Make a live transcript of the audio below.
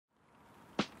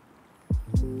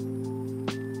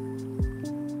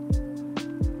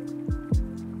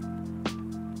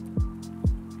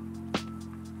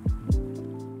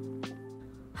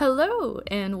Hello,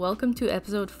 and welcome to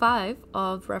episode 5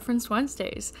 of Reference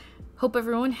Wednesdays. Hope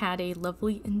everyone had a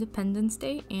lovely Independence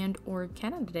Day and or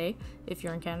Canada Day, if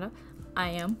you're in Canada. I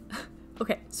am.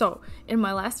 Okay, so in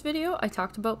my last video, I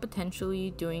talked about potentially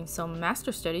doing some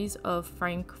master studies of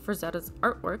Frank Frazetta's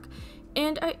artwork,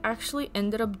 and I actually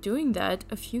ended up doing that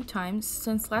a few times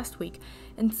since last week.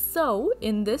 And so,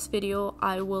 in this video,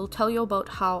 I will tell you about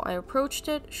how I approached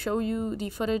it, show you the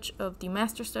footage of the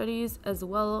master studies, as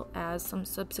well as some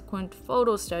subsequent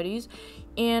photo studies,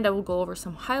 and I will go over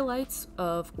some highlights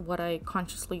of what I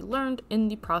consciously learned in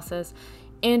the process,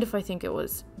 and if I think it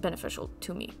was beneficial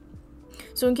to me.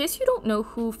 So in case you don't know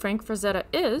who Frank Frazetta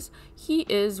is, he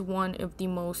is one of the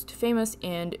most famous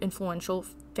and influential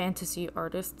fantasy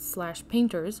artists slash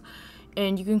painters,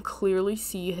 and you can clearly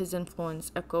see his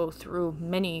influence echo through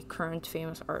many current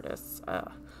famous artists.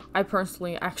 I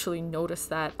personally actually noticed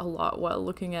that a lot while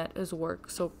looking at his work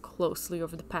so closely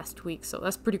over the past week, so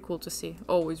that's pretty cool to see.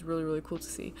 Always really cool to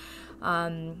see.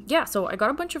 Yeah, so I got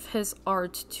a bunch of his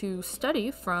art to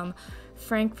study from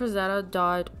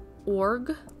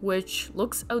frankfrazetta.org, which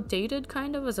looks outdated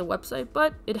kind of as a website,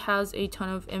 but it has a ton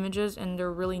of images and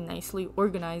they're really nicely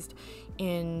organized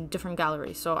in different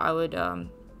galleries, so I would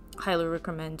highly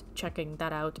recommend checking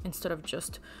that out instead of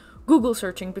just Google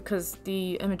searching, because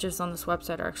the images on this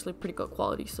website are actually pretty good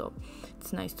quality, so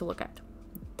it's nice to look at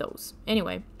those.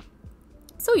 Anyway,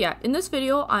 so yeah, in this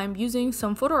video, I'm using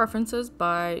some photo references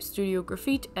by Studio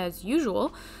Graphite as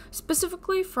usual,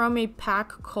 specifically from a pack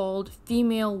called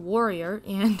Female Warrior,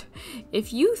 and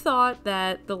if you thought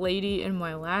that the lady in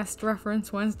my last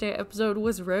Reference Wednesday episode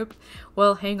was ripped,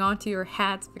 well, hang on to your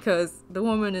hats, because the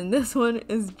woman in this one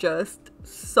is just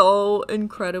so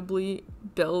incredibly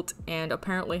built and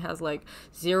apparently has like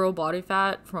zero body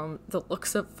fat from the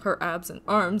looks of her abs and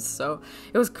arms, so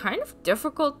it was kind of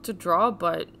difficult to draw,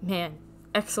 but man,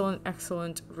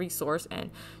 excellent resource,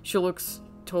 and she looks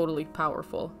totally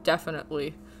powerful.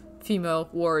 Definitely female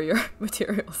warrior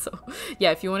material. So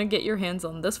yeah, if you want to get your hands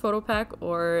on this photo pack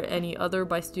or any other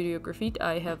by Studio Graphite,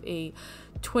 I have a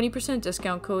 20%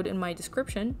 discount code in my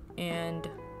description and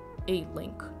a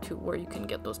link to where you can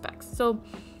get those packs. So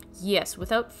yes,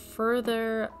 without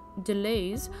further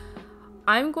delays,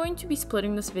 I'm going to be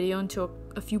splitting this video into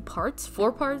a few parts,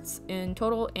 4 parts in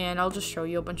total, and I'll just show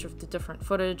you a bunch of the different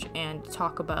footage and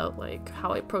talk about like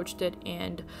how I approached it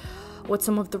and what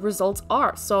some of the results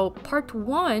are. So part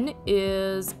 1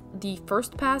 is the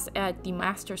first pass at the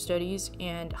master studies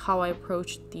and how I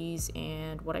approached these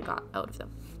and what I got out of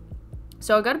them.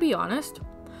 So I gotta be honest,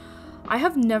 I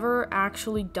have never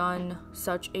actually done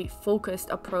such a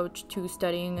focused approach to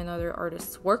studying another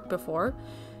artist's work before,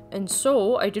 and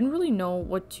so I didn't really know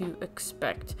what to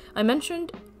expect. I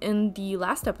mentioned in the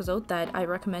last episode that I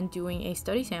recommend doing a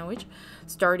study sandwich,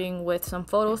 starting with some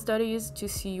photo studies to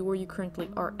see where you currently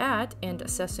are at and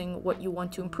assessing what you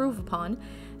want to improve upon,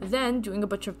 then doing a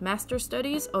bunch of master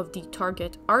studies of the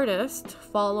target artist,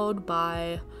 followed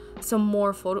by some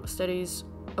more photo studies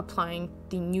applying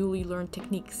the newly learned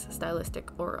techniques,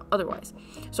 stylistic or otherwise.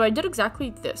 So I did exactly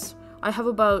this. I have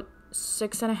about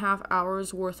 6.5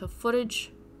 hours worth of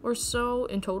footage or so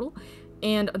in total,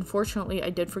 and unfortunately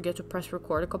I did forget to press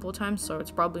record a couple of times, so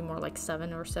it's probably more like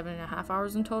 7 or 7.5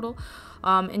 hours in total.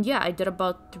 And yeah, I did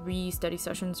about 3 study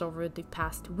sessions over the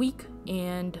past week,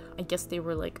 and I guess they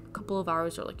were like a couple of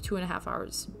hours or like 2.5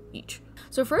 hours each.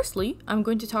 So firstly, I'm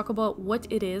going to talk about what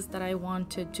it is that I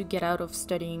wanted to get out of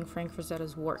studying Frank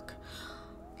Frazetta's work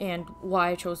and why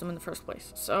I chose him in the first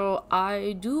place. So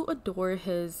I do adore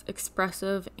his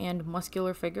expressive and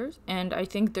muscular figures, and I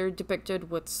think they're depicted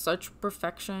with such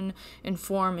perfection in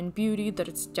form and beauty that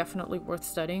it's definitely worth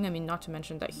studying. I mean, not to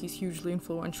mention that he's hugely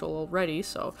influential already,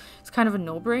 so it's kind of a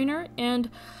no-brainer.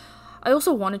 And I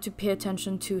also wanted to pay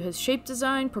attention to his shape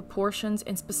design, proportions,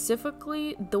 and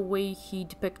specifically the way he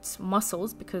depicts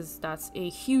muscles, because that's a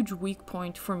huge weak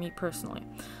point for me personally.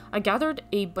 I gathered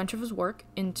a bunch of his work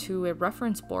into a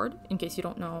reference board. In case you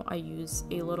don't know, I use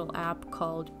a little app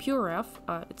called PureRef.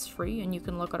 It's free and you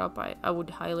can look it up. I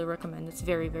would highly recommend. It's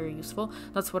very useful.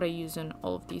 That's what I use in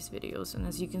all of these videos, and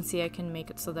as you can see, I can make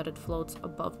it so that it floats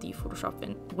above the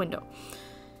Photoshop window.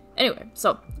 Anyway,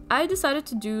 so I decided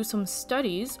to do some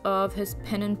studies of his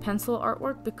pen and pencil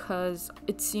artwork because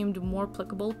it seemed more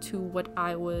applicable to what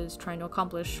I was trying to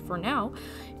accomplish for now,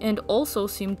 and also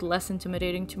seemed less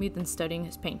intimidating to me than studying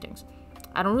his paintings.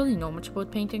 I don't really know much about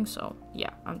painting, so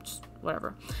yeah, I'm just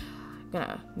whatever.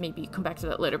 Gonna maybe come back to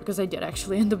that later, because I did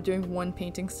actually end up doing one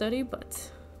painting study,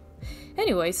 but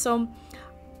anyway, so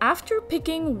after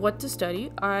picking what to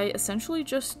study, I essentially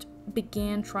just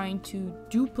began trying to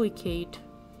duplicate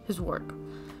his work.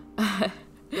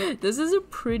 This is a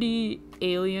pretty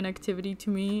alien activity to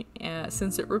me,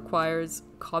 since it requires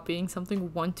copying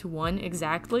something one-to-one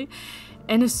exactly,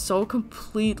 and is so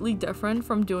completely different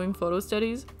from doing photo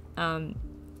studies.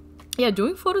 Yeah,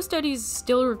 doing photo studies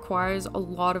still requires a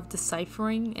lot of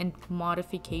deciphering and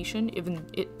modification,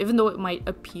 even though it might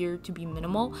appear to be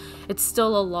minimal. It's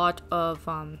still a lot of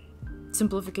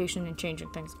simplification and changing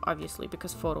things, obviously,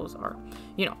 because photos are,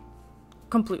 you know,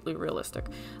 completely realistic,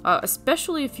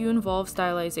 especially if you involve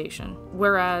stylization.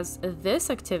 Whereas this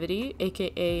activity,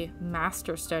 aka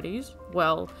master studies,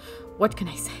 well, what can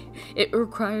I say? It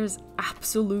requires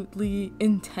absolutely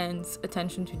intense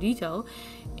attention to detail,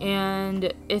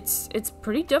 and it's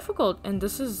pretty difficult. And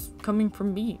this is coming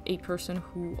from me, a person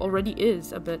who already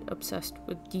is a bit obsessed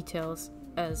with details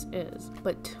as is.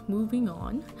 But moving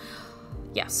on.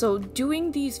 Yeah, so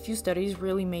doing these few studies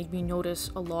really made me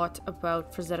notice a lot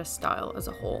about FRAZETTA's style as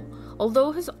a whole.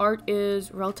 Although his art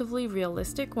is relatively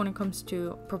realistic when it comes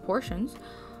to proportions,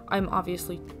 I'm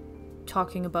obviously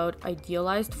talking about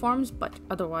idealized forms, but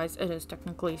otherwise it is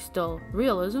technically still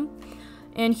realism.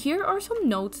 And here are some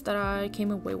notes that I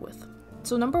came away with.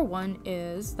 So number one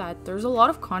is that there's a lot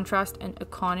of contrast and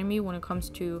economy when it comes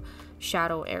to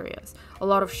shadow areas. A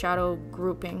lot of shadow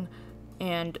grouping,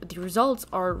 and the results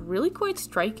are really quite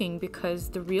striking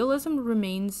because the realism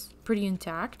remains pretty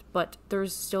intact, but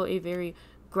there's still a very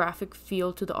graphic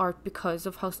feel to the art because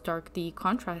of how stark the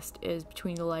contrast is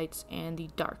between the lights and the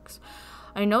darks.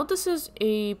 I know this is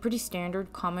a pretty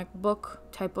standard comic book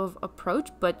type of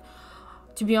approach, but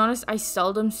to be honest, I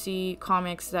seldom see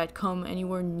comics that come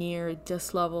anywhere near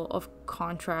this level of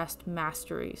contrast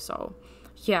mastery. So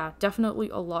yeah, definitely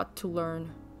a lot to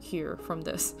learn here from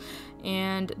this.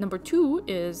 And number two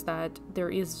is that there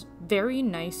is very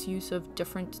nice use of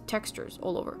different textures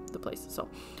all over the place. So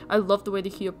I love the way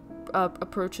that he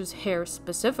approaches hair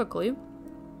specifically,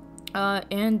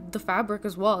 and the fabric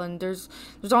as well. And there's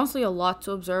honestly a lot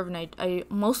to observe, and I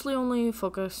mostly only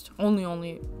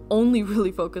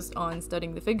really focused on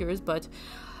studying the figures, but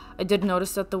I did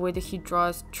notice that the way that he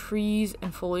draws trees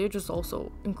and foliage is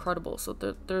also incredible. So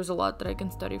there's a lot that I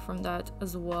can study from that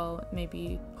as well,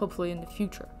 maybe hopefully in the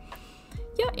future.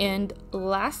 Yeah, and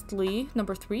lastly,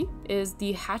 number three is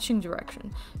the hatching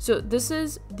direction. So this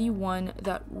is the one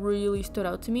that really stood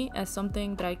out to me as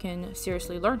something that I can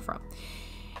seriously learn from.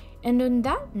 And on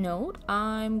that note,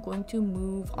 I'm going to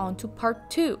move on to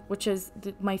part two, which is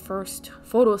my first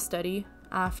photo study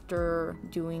after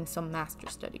doing some master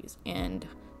studies, and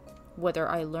whether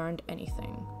I learned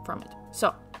anything from it.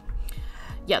 So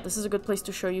yeah, this is a good place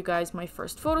to show you guys my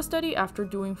first photo study after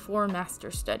doing 4 master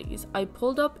studies. I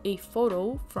pulled up a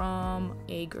photo from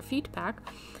a graphite pack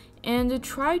and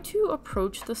tried to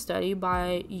approach the study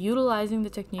by utilizing the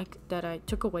technique that I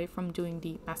took away from doing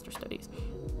the master studies.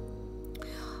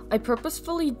 I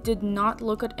purposefully did not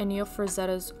look at any of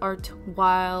FRAZETTA's art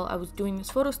while I was doing this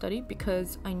photo study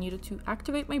because I needed to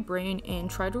activate my brain and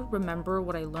try to remember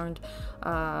what I learned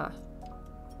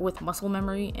with muscle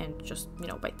memory and just, you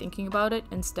know, by thinking about it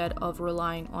instead of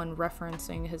relying on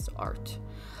referencing his art.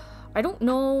 I don't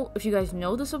know if you guys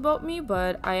know this about me,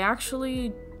 but I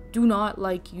actually do not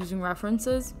like using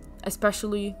references,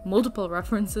 especially multiple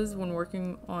references when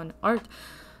working on art.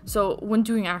 So when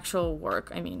doing actual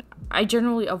work, I mean, I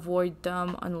generally avoid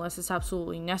them unless it's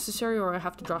absolutely necessary or I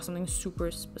have to draw something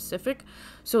super specific.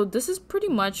 So this is pretty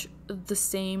much the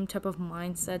same type of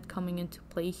mindset coming into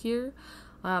play here.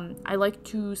 I like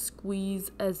to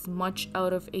squeeze as much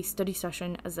out of a study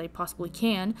session as I possibly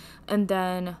can, and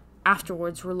then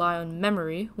afterwards rely on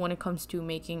memory when it comes to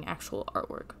making actual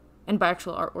artwork. And by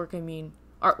actual artwork, I mean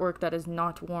artwork that is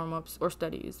not warm-ups or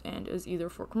studies and is either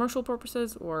for commercial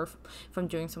purposes or if I'm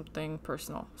doing something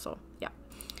personal. So yeah.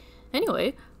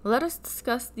 Anyway, let us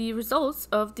discuss the results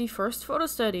of the first photo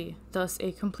study, thus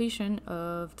a completion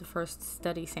of the first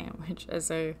study sandwich, as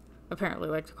I apparently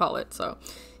like to call it. So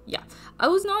yeah, I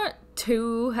was not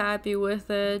too happy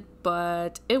with it,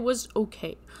 but it was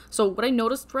okay. So what I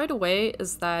noticed right away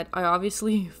is that I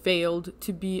obviously failed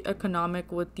to be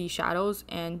economic with the shadows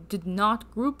and did not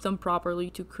group them properly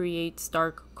to create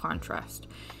stark contrast.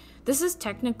 This is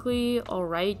technically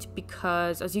alright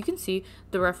because, as you can see,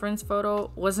 the reference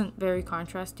photo wasn't very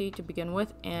contrasty to begin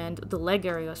with, and the leg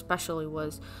area especially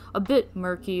was a bit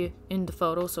murky in the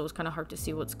photo, so it was kind of hard to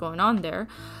see what's going on there.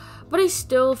 But I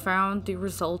still found the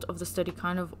result of the study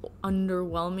kind of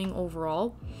underwhelming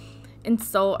overall. And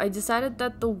so I decided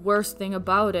that the worst thing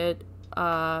about it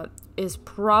is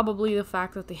probably the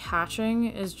fact that the hatching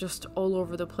is just all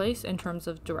over the place in terms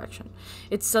of direction.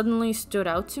 It suddenly stood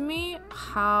out to me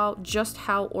how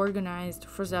organized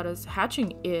FRAZETTA's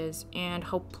hatching is and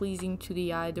how pleasing to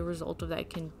the eye the result of that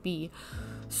can be.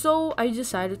 So I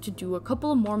decided to do a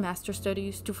couple of more master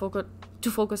studies to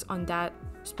focus on that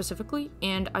specifically,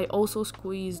 and I also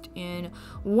squeezed in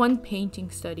one painting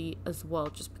study as well,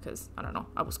 just because, I don't know,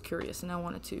 I was curious and I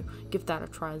wanted to give that a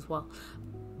try as well.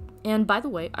 And by the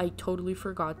way, I totally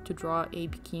forgot to draw a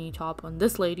bikini top on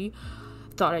this lady.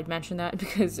 Thought I'd mention that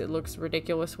because it looks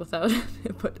ridiculous without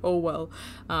it, but oh well.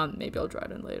 Maybe I'll draw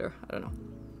it in later, I don't know.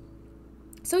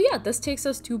 So yeah, this takes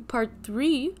us to part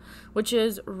 3, which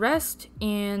is rest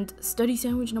and study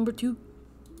sandwich number 2.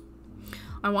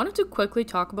 I wanted to quickly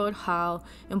talk about how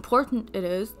important it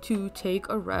is to take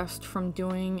a rest from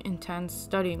doing intense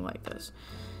studying like this.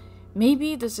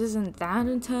 Maybe this isn't that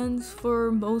intense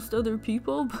for most other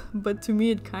people, but to me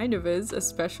it kind of is,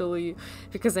 especially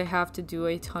because I have to do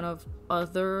a ton of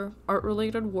other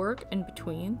art-related work in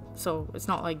between. So it's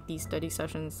not like these study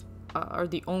sessions are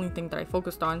the only thing that I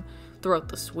focused on throughout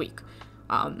this week,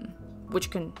 which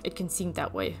it can seem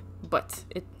that way, but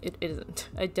it isn't.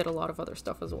 I did a lot of other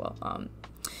stuff as well.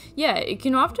 Yeah, it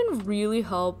can often really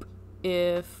help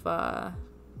you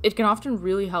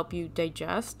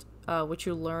digest what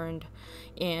you learned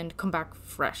and come back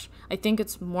fresh. I think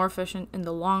it's more efficient in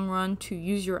the long run to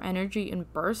use your energy in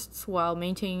bursts while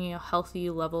maintaining a healthy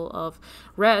level of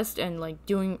rest and like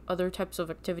doing other types of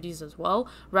activities as well,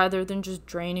 rather than just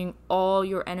draining all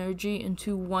your energy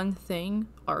into one thing,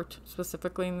 art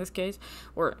specifically in this case,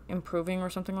 or improving or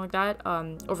something like that,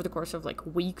 over the course of like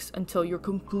weeks until you're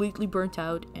completely burnt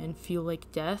out and feel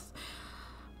like death.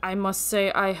 I must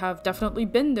say I have definitely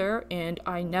been there, and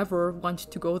I never want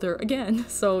to go there again.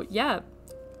 So yeah,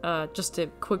 just a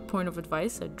quick point of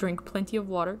advice, drink plenty of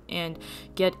water and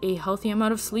get a healthy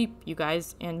amount of sleep, you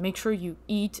guys, and make sure you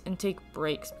eat and take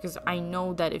breaks, because I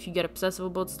know that if you get obsessive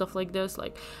about stuff like this,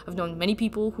 like I've known many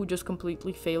people who just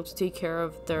completely fail to take care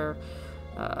of their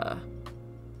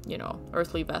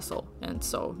earthly vessel, and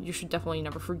so you should definitely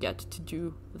never forget to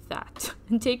do that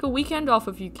and take a weekend off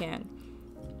if you can.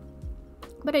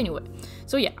 But anyway,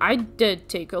 so yeah, I did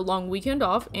take a long weekend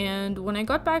off, and when I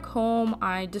got back home,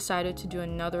 I decided to do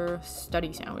another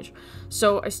study sandwich.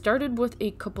 So I started with a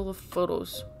couple of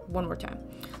photos one more time.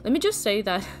 Let me just say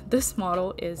that this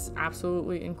model is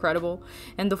absolutely incredible,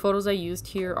 and the photos I used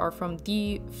here are from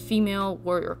the female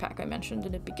warrior pack I mentioned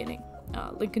in the beginning.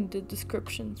 Link in the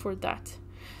description for that.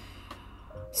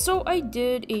 So I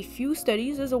did a few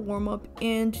studies as a warm-up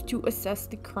and to assess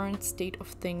the current state of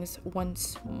things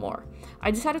once more.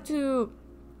 I decided to,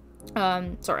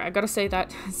 I gotta say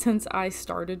that since I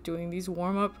started doing these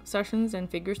warm-up sessions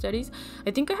and figure studies,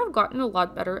 I think I have gotten a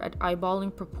lot better at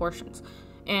eyeballing proportions.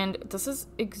 And this is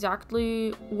exactly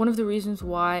one of the reasons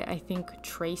why I think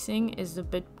tracing is a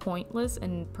bit pointless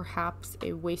and perhaps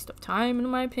a waste of time in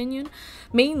my opinion,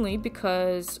 mainly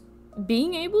because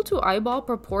being able to eyeball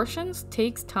proportions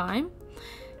takes time,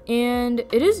 and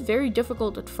it is very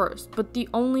difficult at first, but the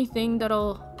only thing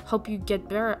that'll help you get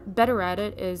better at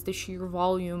it is the sheer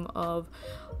volume of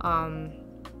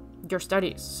your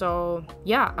studies. So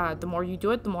yeah, the more you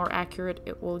do it, the more accurate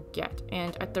it will get.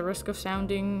 And at the risk of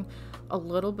sounding a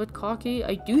little bit cocky,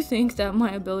 I do think that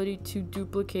my ability to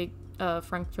duplicate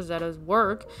Frank Frazetta's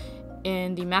work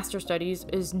in the master studies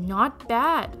is not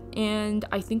bad, and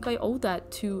I think I owe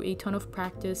that to a ton of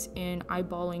practice in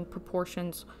eyeballing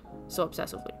proportions so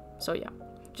obsessively. So yeah,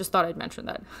 just thought I'd mention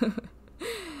that.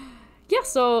 Yeah,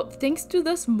 so thanks to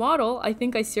this model, I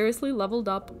think I seriously leveled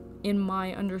up in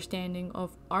my understanding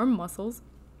of arm muscles.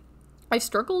 I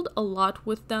struggled a lot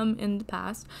with them in the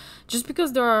past, just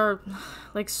because there are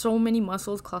like so many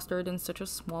muscles clustered in such a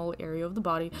small area of the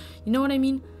body, you know what I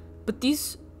mean? But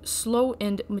these slow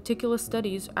and meticulous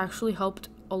studies actually helped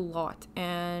a lot,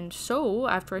 and so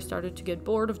after I started to get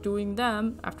bored of doing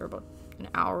them after about an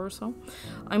hour or so,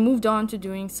 I moved on to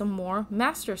doing some more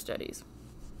master studies.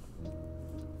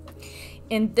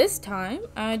 And this time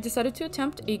I decided to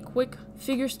attempt a quick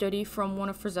figure study from one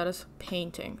of Frazetta's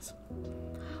paintings.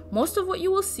 Most of what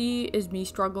you will see is me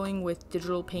struggling with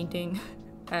digital painting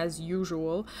as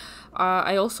usual.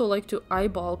 I also like to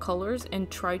eyeball colors and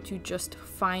try to just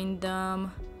find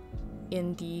them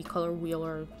in the color wheel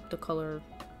or the color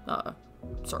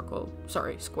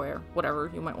square,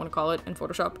 whatever you might want to call it in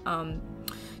Photoshop.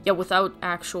 Yeah, without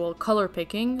actual color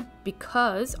picking,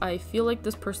 because I feel like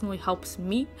this personally helps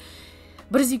me.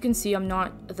 But as you can see, I'm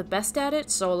not the best at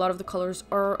it, so a lot of the colors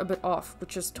are a bit off,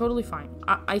 which is totally fine.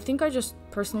 I think I just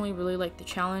personally really like the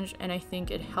challenge, and I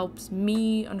think it helps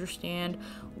me understand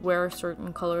where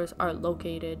certain colors are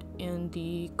located in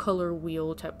the color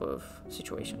wheel type of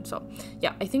situation. So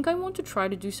yeah, I think I want to try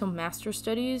to do some master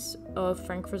studies of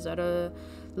Frank Frazetta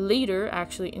later,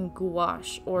 actually in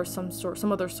gouache or some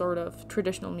other sort of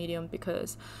traditional medium,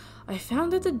 because I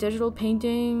found that the digital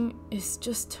painting is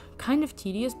just kind of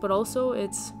tedious, but also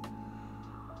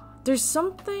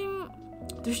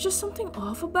there's just something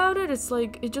off about it. It's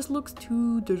like, it just looks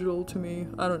too digital to me.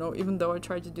 I don't know, even though I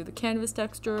tried to do the canvas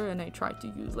texture and I tried to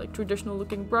use like traditional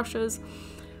looking brushes,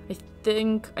 I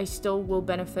think I still will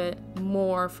benefit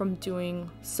more from doing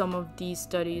some of these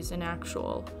studies in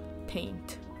actual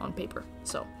paint on paper.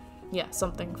 So yeah,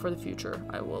 something for the future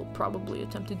I will probably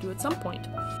attempt to do at some point.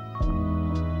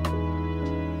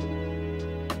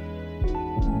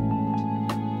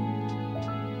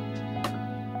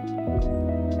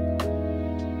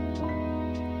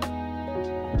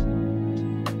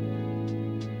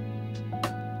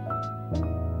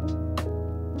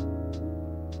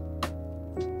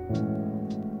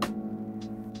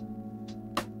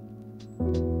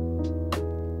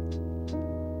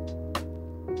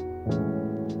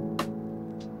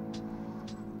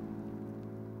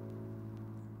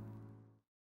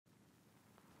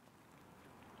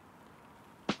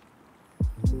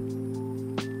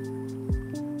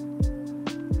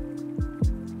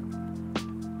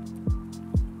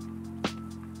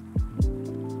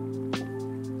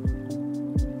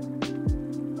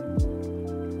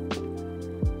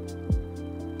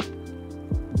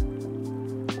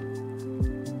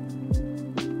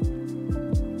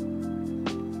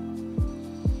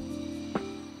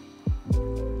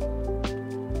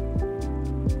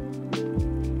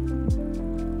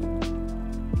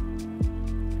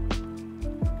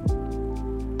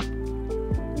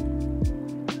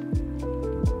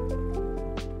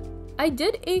 I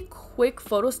did a quick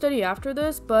photo study after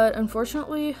this, but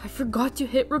unfortunately I forgot to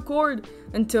hit record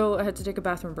until I had to take a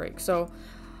bathroom break. So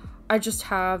I just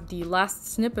have the last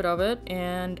snippet of it,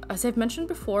 and as I've mentioned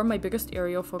before, my biggest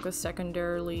area of focus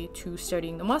secondarily to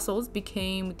studying the muscles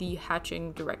became the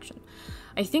hatching direction.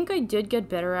 I think I did get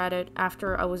better at it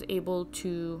after I was able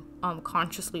to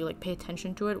consciously like pay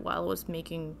attention to it while I was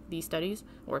making these studies,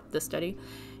 or this study,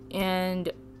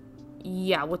 and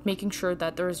yeah, with making sure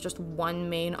that there is just one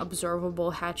main observable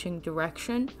hatching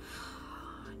direction.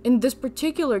 In this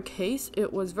particular case,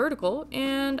 it was vertical,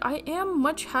 and I am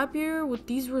much happier with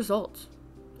these results.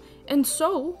 And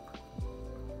so,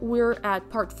 we're at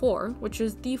part 4, which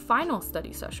is the final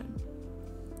study session.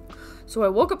 So I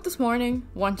woke up this morning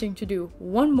wanting to do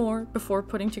one more before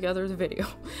putting together the video.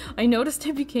 I noticed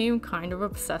I became kind of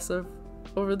obsessive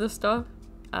over this stuff.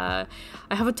 I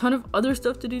have a ton of other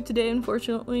stuff to do today,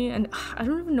 unfortunately, and I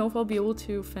don't even know if I'll be able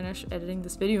to finish editing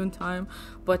this video in time,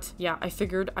 but yeah, I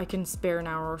figured I can spare an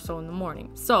hour or so in the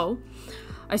morning. So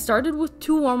I started with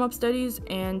 2 warm-up studies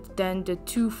and then did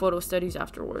 2 photo studies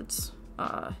afterwards,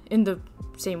 in the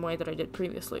same way that I did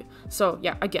previously. So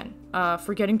yeah, again,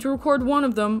 forgetting to record one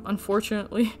of them,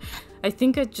 unfortunately. I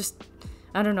think I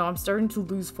don't know, I'm starting to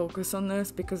lose focus on this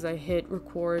because I hit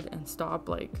record and stop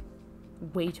like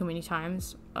way too many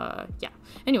times. Yeah,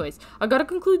 anyways, I gotta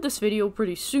conclude this video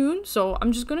pretty soon, so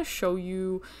I'm just gonna show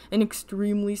you an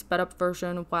extremely sped up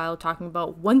version while talking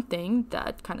about one thing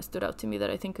that kind of stood out to me that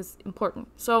I think is important.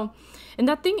 So, and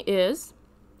that thing is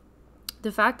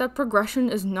the fact that progression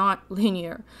is not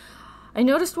linear. I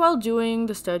noticed while doing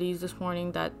the studies this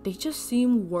morning that they just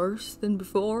seem worse than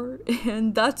before,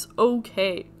 and that's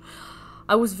okay.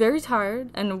 I was very tired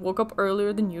and woke up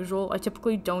earlier than usual. I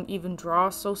typically don't even draw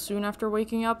so soon after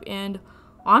waking up, and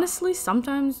honestly,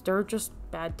 sometimes they're just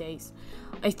bad days.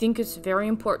 I think it's very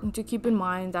important to keep in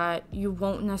mind that you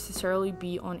won't necessarily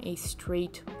be on a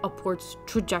straight upwards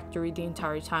trajectory the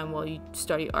entire time while you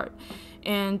study art,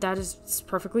 and that is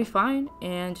perfectly fine,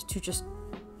 and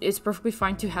it's perfectly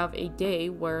fine to have a day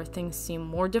where things seem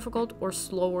more difficult or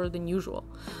slower than usual.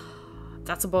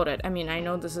 That's about it. I mean, I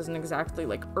know this isn't exactly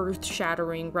like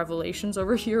earth-shattering revelations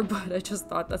over here, but I just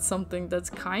thought that's something that's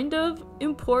kind of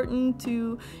important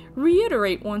to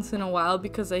reiterate once in a while,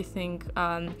 because I think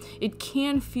it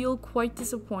can feel quite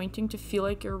disappointing to feel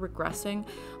like you're regressing,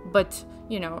 but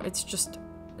you know, it's just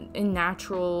a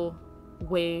natural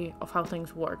way of how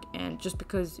things work, and just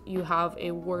because you have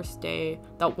a worse day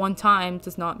that one time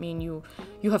does not mean you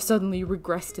have suddenly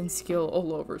regressed in skill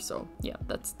all over. So yeah,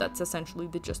 that's essentially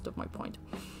the gist of my point.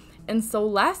 And so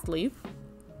lastly,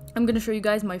 I'm going to show you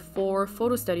guys my 4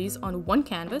 photo studies on one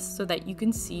canvas so that you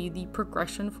can see the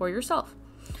progression for yourself.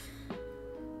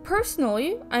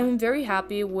 Personally, I'm very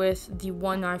happy with the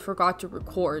one I forgot to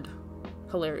record,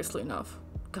 hilariously enough.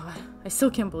 God, I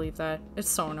still can't believe that. It's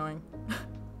so annoying.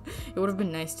 It would have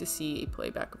been nice to see a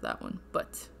playback of that one,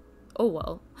 but oh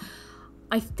well.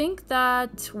 I think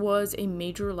that was a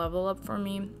major level up for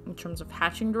me in terms of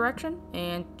hatching direction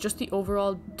and just the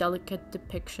overall delicate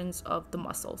depictions of the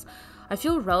muscles. I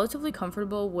feel relatively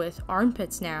comfortable with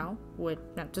armpits now,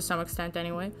 to some extent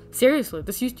anyway. Seriously,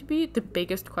 this used to be the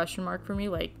biggest question mark for me,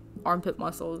 like armpit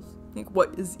muscles. Like,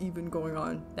 what is even going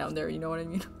on down there, you know what I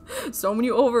mean? So many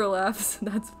overlaps,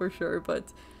 that's for sure,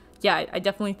 but yeah, I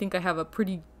definitely think I have a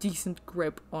pretty decent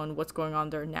grip on what's going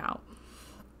on there now.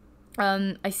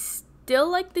 I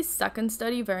still like the second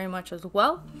study very much as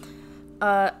well.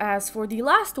 As for the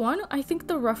last one, I think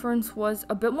the reference was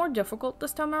a bit more difficult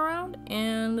this time around,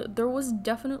 and there was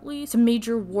definitely some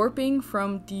major warping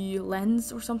from the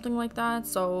lens or something like that,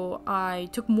 so I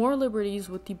took more liberties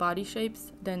with the body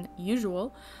shapes than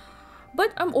usual.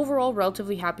 But I'm overall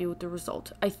relatively happy with the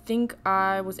result. I think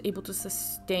I was able to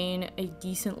sustain a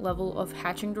decent level of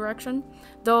hatching direction,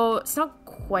 though it's not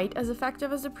quite as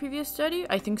effective as the previous study.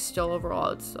 I think still overall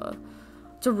it's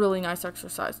a really nice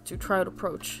exercise to try to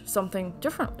approach something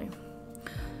differently.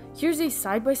 Here's a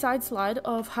side-by-side slide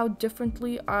of how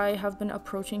differently I have been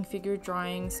approaching figure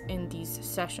drawings in these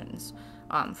sessions,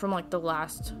 from like the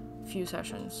last few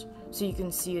sessions, so you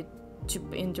can see it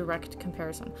in direct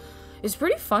comparison. It's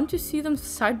pretty fun to see them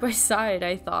side by side,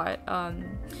 I thought.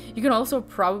 You can also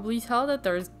probably tell that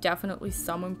there's definitely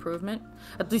some improvement.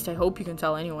 At least I hope you can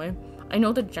tell anyway. I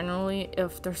know that generally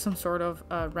if there's some sort of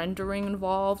rendering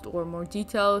involved or more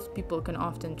details, people can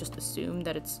often just assume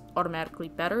that it's automatically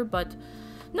better, but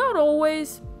not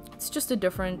always. It's just a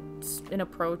difference in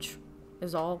approach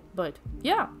is all, but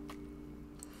yeah.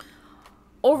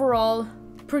 Overall,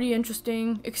 pretty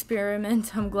interesting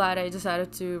experiment. I'm glad I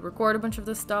decided to record a bunch of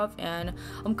this stuff, and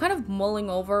I'm kind of mulling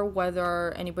over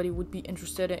whether anybody would be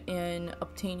interested in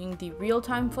obtaining the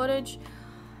real-time footage.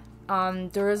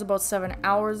 There is about 7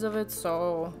 hours of it,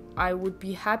 so I would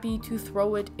be happy to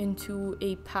throw it into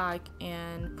a pack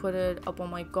and put it up on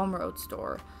my Gumroad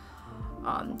store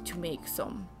to make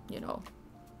some,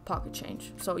 pocket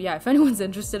change. So yeah, if anyone's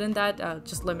interested in that,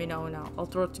 just let me know and I'll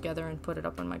throw it together and put it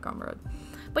up on my Gumroad.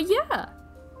 But yeah,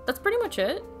 that's pretty much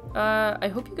it.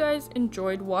 I hope you guys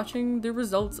enjoyed watching the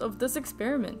results of this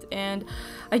experiment, and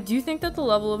I do think that the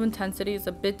level of intensity is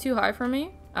a bit too high for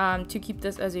me to keep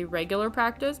this as a regular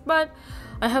practice, but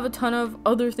I have a ton of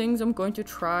other things I'm going to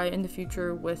try in the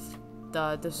future with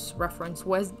this Reference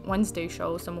Wednesday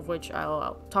show, some of which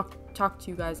I'll talk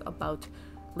to you guys about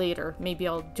later. Maybe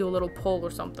I'll do a little poll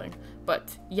or something.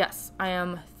 But yes, I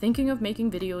am thinking of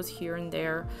making videos here and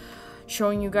there,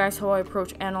 showing you guys how I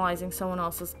approach analyzing someone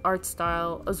else's art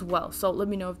style as well. So let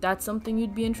me know if that's something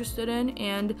you'd be interested in,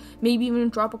 and maybe even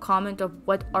drop a comment of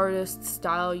what artist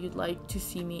style you'd like to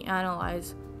see me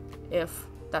analyze, if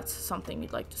that's something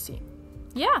you'd like to see.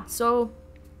 Yeah, so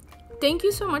thank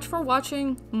you so much for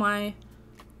watching my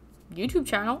YouTube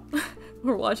channel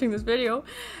or watching this video,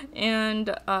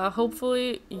 and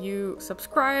hopefully you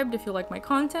subscribed if you like my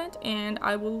content, and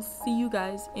I will see you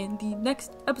guys in the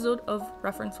next episode of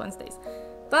Reference Wednesdays.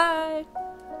 Bye!